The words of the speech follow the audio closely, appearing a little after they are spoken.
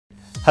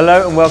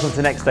Hello and welcome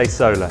to Next Day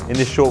Solar. In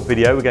this short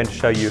video we're going to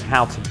show you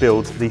how to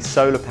build the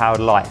solar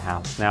powered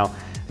lighthouse. Now,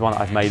 the one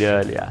that I've made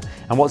earlier.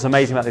 And what's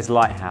amazing about this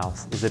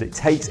lighthouse is that it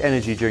takes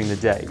energy during the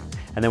day,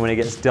 and then when it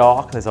gets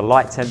dark there's a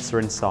light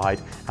sensor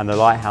inside and the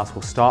lighthouse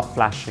will start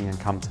flashing and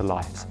come to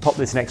life. So pop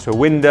this next to a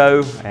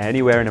window,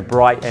 anywhere in a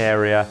bright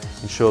area,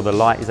 ensure the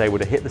light is able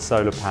to hit the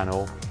solar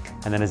panel,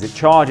 and then as it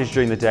charges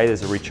during the day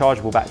there's a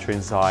rechargeable battery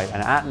inside,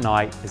 and at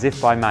night, as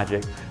if by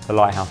magic, the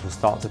lighthouse will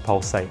start to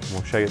pulsate. And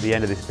we'll show you at the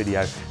end of this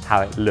video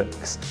how it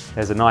looks.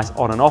 There's a nice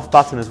on and off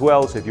button as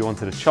well, so if you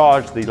wanted to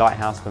charge the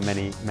lighthouse for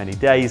many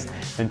days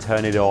and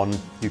turn it on,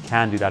 you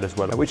can do that as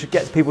well, which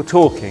gets people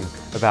talking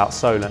about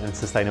solar and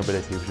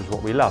sustainability, which is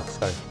what we love.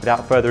 So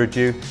without further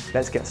ado,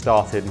 let's get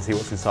started and see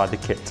what's inside the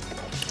kit.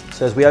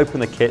 So as we open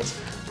the kit,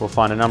 we'll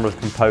find a number of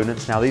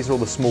components. Now these are all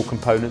the small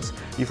components.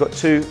 You've got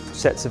two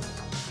sets of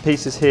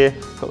pieces here.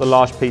 You've got the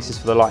large pieces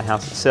for the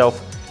lighthouse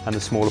itself and the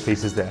smaller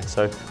pieces there.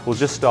 So we'll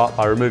just start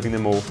by removing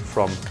them all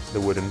from the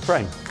wooden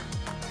frame.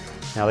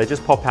 Now they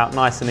just pop out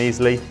nice and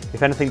easily.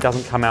 If anything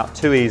doesn't come out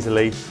too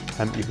easily,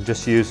 you can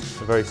just use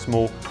a very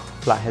small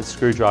flathead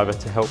screwdriver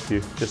to help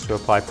you just to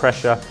apply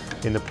pressure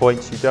in the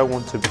points. You don't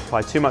want to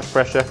apply too much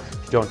pressure,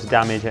 you don't want to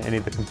damage any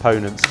of the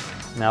components.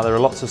 Now there are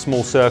lots of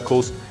small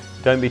circles.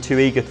 Don't be too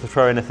eager to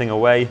throw anything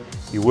away.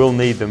 You will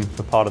need them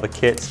for part of the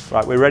kit.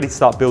 Right, we're ready to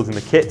start building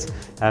the kit.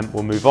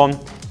 We'll move on.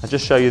 I'll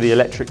just show you the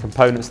electric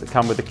components that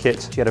come with the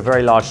kit. You get a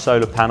very large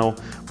solar panel,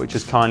 which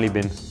has kindly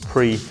been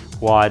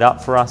pre-wired up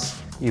for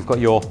us. You've got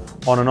your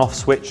on and off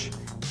switch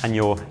and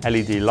your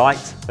LED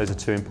light. Those are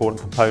two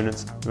important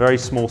components. A very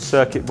small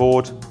circuit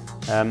board,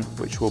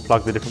 which we'll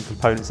plug the different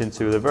components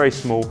into, with a very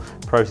small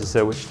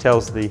processor which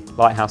tells the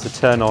lighthouse to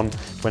turn on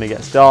when it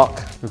gets dark.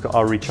 We've got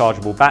our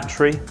rechargeable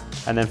battery.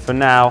 And then for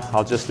now,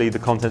 I'll just leave the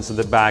contents of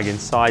the bag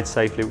inside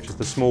safely, which is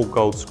the small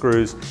gold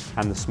screws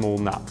and the small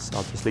nuts.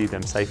 I'll just leave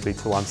them safely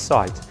to one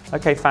side.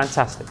 Okay,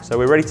 fantastic. So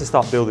we're ready to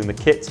start building the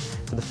kit.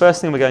 So the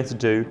first thing we're going to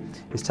do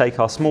is take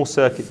our small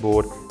circuit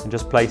board and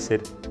just place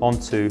it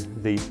onto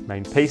the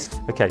main piece.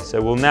 Okay, so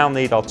we'll now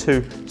need our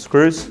two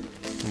screws,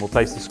 and we'll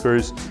place the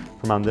screws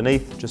from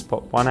underneath. Just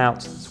pop one out,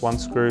 it's one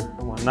screw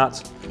and one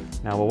nut.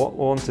 Now what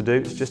we'll want to do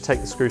is just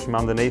take the screws from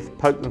underneath,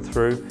 poke them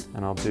through,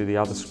 and I'll do the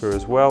other screw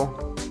as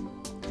well.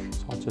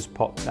 I'll just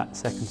pop that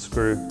second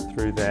screw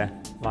through there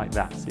like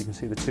that. So you can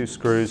see the two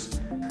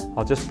screws.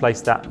 I'll just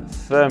place that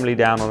firmly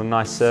down on a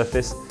nice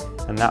surface,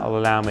 and that will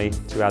allow me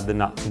to add the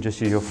nut, and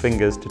just use your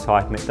fingers to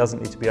tighten it. It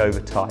doesn't need to be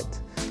over tight.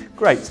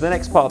 Great, so the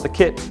next part of the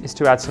kit is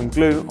to add some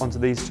glue onto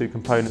these two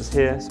components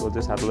here. So we'll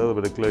just add a little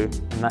bit of glue,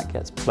 and that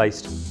gets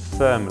placed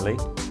firmly.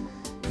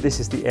 This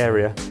is the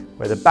area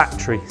where the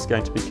battery is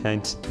going to be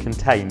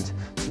contained.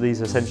 So these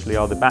essentially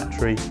are the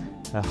battery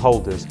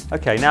holders.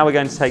 Okay, now we're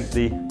going to take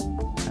the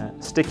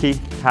sticky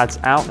pads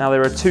out. Now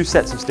there are two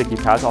sets of sticky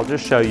pads. I'll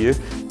just show you.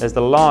 There's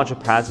the larger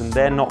pads, and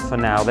they're not for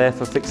now. They're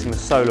for fixing the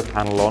solar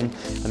panel on.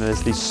 And then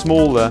there's these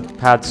smaller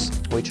pads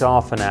which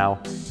are for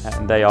now,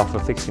 and they are for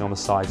fixing on the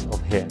sides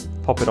of here.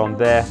 Pop it on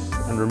there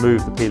and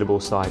remove the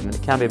peelable side. And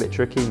it can be a bit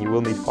tricky, and you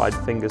will need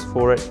 5 fingers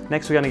for it.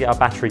 Next we're going to get our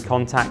battery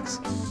contacts.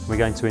 We're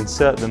going to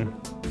insert them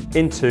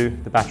into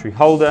the battery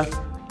holder.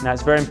 Now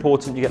it's very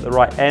important you get the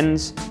right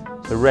ends.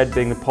 The red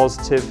being the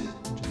positive.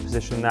 Just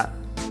position that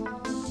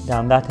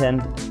down that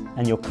end,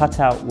 and your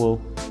cutout will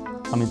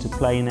come into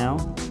play now.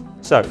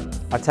 So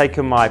I've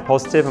taken my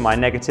positive and my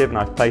negative and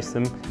I've placed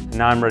them, and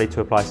now I'm ready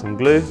to apply some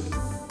glue.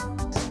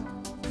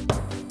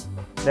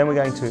 Then we're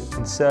going to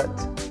insert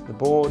the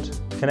board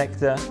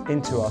connector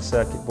into our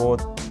circuit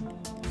board.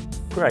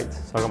 Great,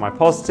 so I've got my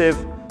positive,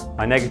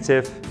 my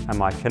negative and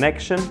my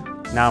connection.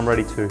 Now I'm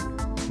ready to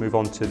move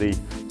on to the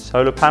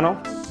solar panel,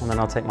 and then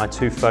I'll take my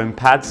two foam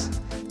pads.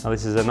 Now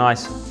this is a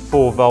nice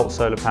 4-volt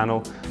solar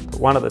panel. Put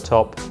one at the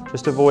top,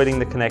 just avoiding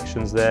the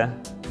connections there,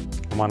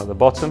 and one at the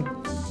bottom.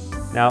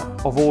 Now,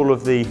 of all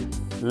of the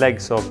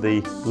legs of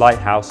the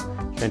lighthouse,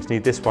 you're going to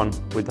need this one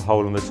with the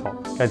hole on the top.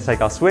 We're going to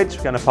take our switch,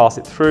 we're going to pass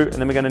it through, and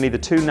then we're going to need the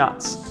two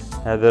nuts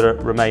that are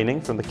remaining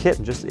from the kit,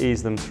 and just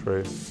ease them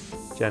through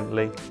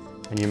gently,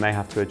 and you may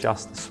have to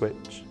adjust the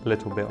switch a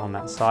little bit on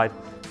that side.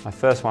 My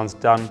first one's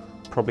done.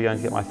 Probably going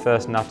to get my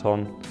first nut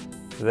on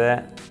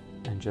there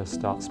and just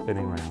start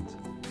spinning around.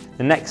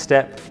 The next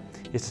step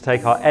is to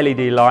take our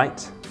LED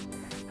light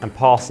and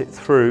pass it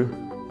through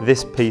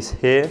this piece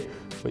here,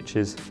 which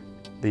is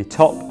the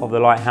top of the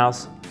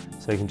lighthouse.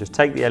 So you can just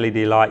take the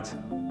LED light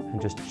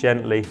and just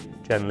gently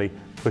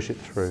push it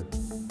through.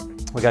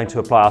 We're going to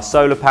apply our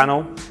solar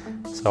panel.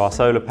 So our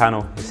solar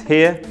panel is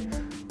here.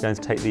 We're going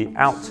to take the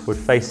outward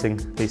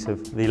facing piece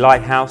of the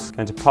lighthouse,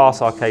 going to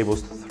pass our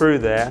cables through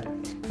there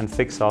and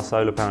fix our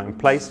solar panel in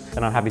place.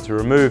 Then I'm happy to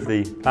remove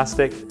the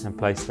plastic and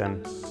place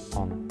them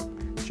on.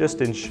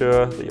 Just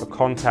ensure that your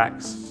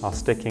contacts are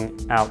sticking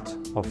out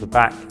of the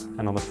back,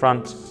 and on the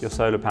front your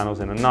solar panel's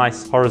in a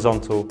nice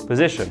horizontal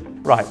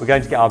position. Right, we're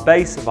going to get our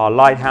base of our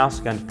lighthouse,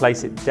 we're going to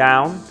place it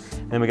down,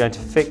 and then we're going to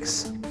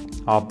fix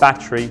our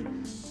battery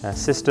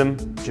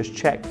system. Just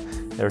check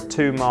there are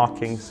 2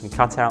 markings and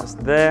cutouts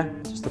there.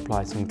 Just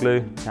apply some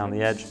glue down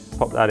the edge,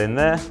 pop that in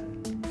there.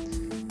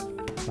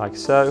 like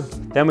so.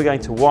 Then we're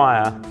going to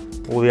wire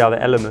all the other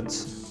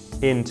elements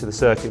into the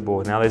circuit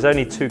board. Now there's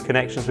only two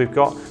connections we've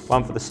got,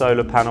 one for the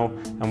solar panel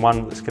and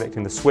one that's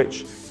connecting the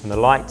switch and the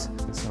light.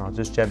 So I'll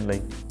just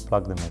gently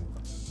plug them in.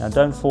 Now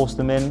don't force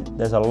them in,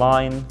 there's a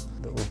line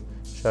that will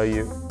show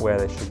you where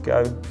they should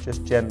go.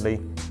 Just gently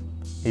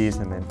ease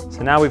them in.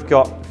 So now we've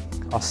got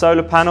our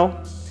solar panel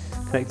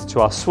connected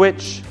to our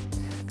switch,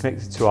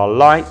 connected to our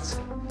light,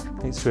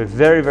 connected to a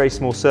very, very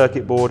small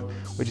circuit board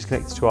which is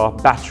connected to our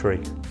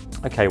battery.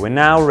 Okay, we're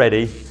now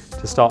ready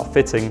to start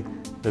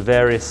fitting the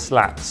various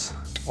slats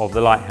of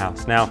the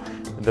lighthouse. Now,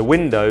 the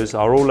windows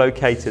are all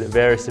located at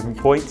various different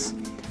points,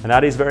 and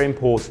that is very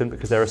important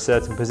because there are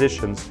certain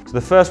positions. So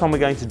the first one we're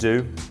going to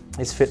do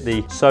is fit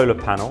the solar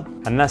panel,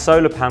 and that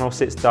solar panel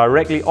sits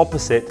directly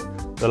opposite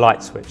the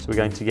light switch. So we're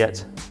going to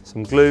get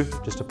some glue,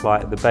 just apply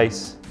it at the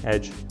base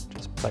edge,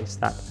 just place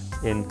that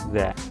in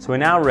there. So we're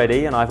now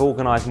ready, and I've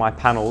organised my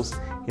panels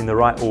in the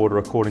right order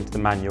according to the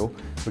manual.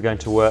 We're going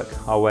to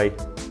work our way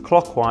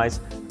clockwise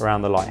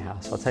around the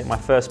lighthouse. I'll take my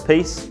first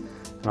piece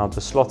and I'll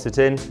just slot it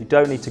in. You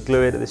don't need to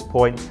glue it at this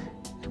point.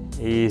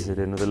 Ease it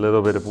in with a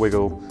little bit of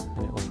wiggle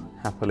and it will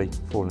happily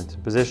fall into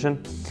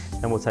position.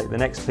 Then we'll take the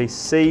next piece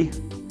C,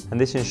 and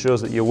this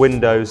ensures that your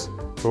windows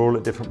are all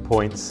at different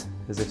points,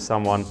 as if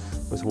someone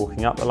was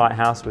walking up the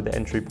lighthouse with the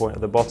entry point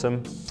at the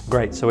bottom.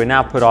 Great, so we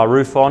now put our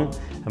roof on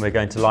and we're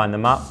going to line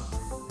them up,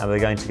 and we're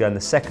going to go in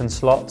the second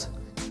slot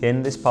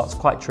in. This part's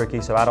quite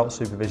tricky, so adult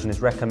supervision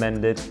is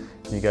recommended.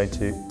 And you're going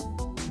to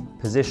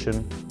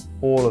position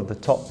all of the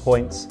top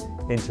points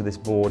into this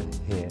board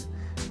here.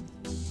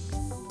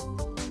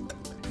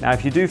 Now,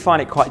 if you do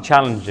find it quite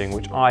challenging,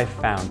 which I've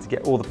found, to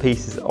get all the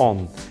pieces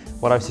on,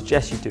 what I would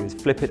suggest you do is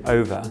flip it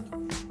over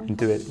and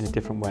do it in a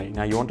different way.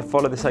 Now, you want to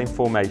follow the same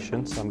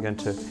formation, so I'm going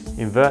to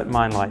invert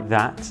mine like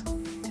that,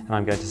 and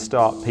I'm going to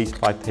start piece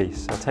by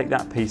piece. So I'll take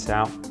that piece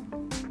out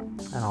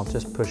and I'll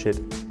just push it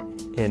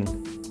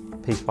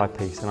in piece by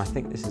piece, and I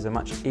think this is a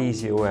much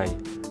easier way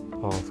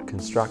of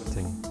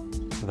constructing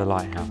the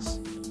lighthouse.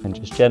 And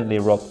just gently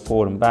rock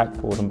forward and back,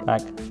 forward and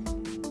back.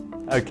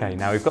 Okay,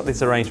 now we've got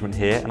this arrangement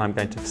here, and I'm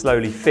going to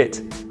slowly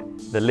fit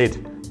the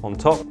lid on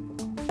top.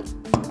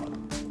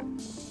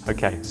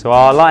 Okay, so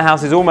our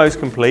lighthouse is almost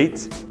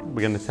complete.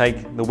 We're going to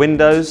take the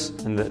windows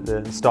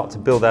and start to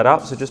build that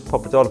up. So just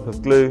pop a dollop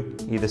of glue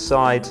either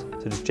side,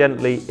 so just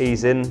gently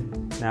ease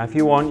in. Now if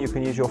you want, you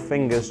can use your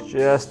fingers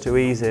just to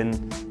ease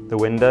in the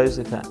windows,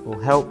 if that will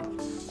help.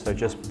 So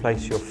just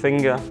place your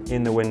finger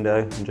in the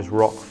window and just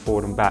rock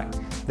forward and back.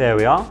 There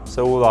we are,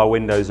 so all our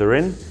windows are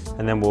in,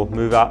 and then we'll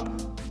move up.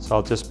 So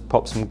I'll just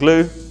pop some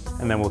glue,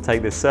 and then we'll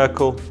take this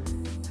circle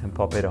and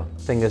pop it on.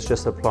 Fingers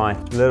just apply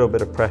a little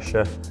bit of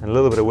pressure and a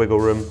little bit of wiggle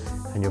room,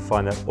 and you'll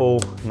find that all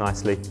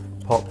nicely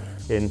pop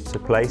into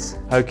place.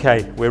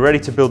 Okay, we're ready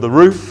to build the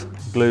roof.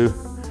 Glue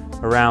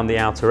around the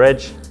outer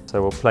edge.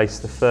 So we'll place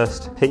the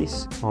first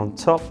piece on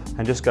top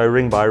and just go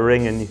ring by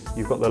ring, and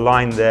you've got the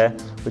line there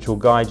which will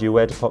guide you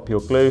where to pop your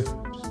glue.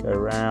 Just go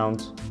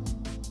around,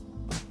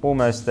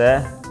 almost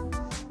there.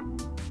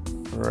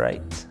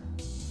 Great.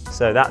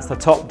 So that's the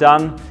top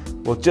done.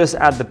 We'll just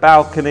add the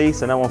balcony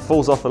so no one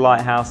falls off the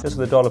lighthouse. Just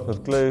with a dollop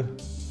of glue,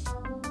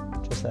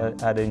 just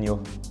add in your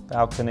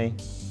balcony.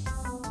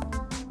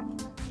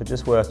 So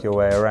just work your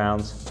way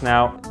around.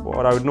 Now,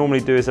 what I would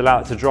normally do is allow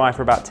it to dry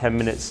for about 10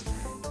 minutes.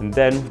 And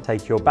then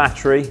take your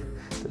battery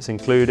that's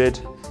included,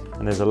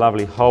 and there's a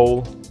lovely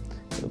hole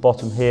at the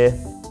bottom here,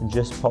 and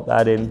just pop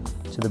that in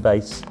to the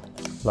base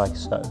like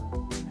so.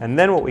 And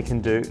then what we can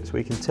do is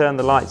we can turn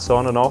the lights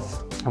on and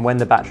off, and when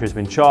the battery has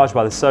been charged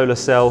by the solar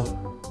cell,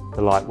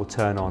 the light will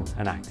turn on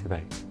and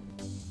activate.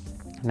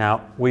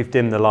 Now, we've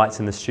dimmed the lights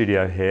in the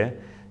studio here,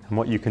 and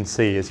what you can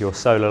see is your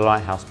solar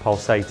lighthouse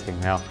pulsating.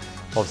 Now,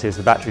 obviously as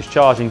the battery's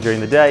charging during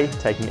the day,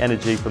 taking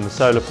energy from the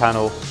solar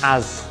panel,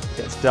 as it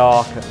gets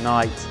dark at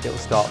night, it will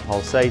start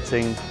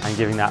pulsating and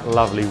giving that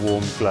lovely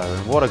warm glow.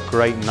 And what a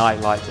great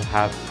nightlight to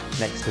have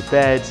next to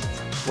bed.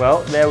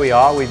 Well, there we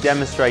are. We've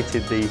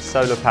demonstrated the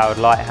solar-powered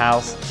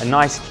lighthouse. A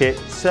nice kit,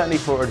 certainly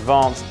for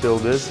advanced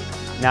builders.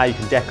 Now you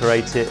can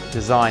decorate it,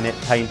 design it,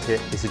 paint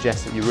it. We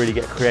suggest that you really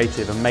get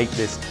creative and make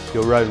this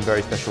your own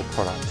very special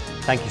product.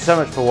 Thank you so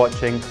much for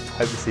watching.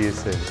 Hope to see you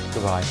soon.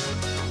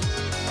 Goodbye.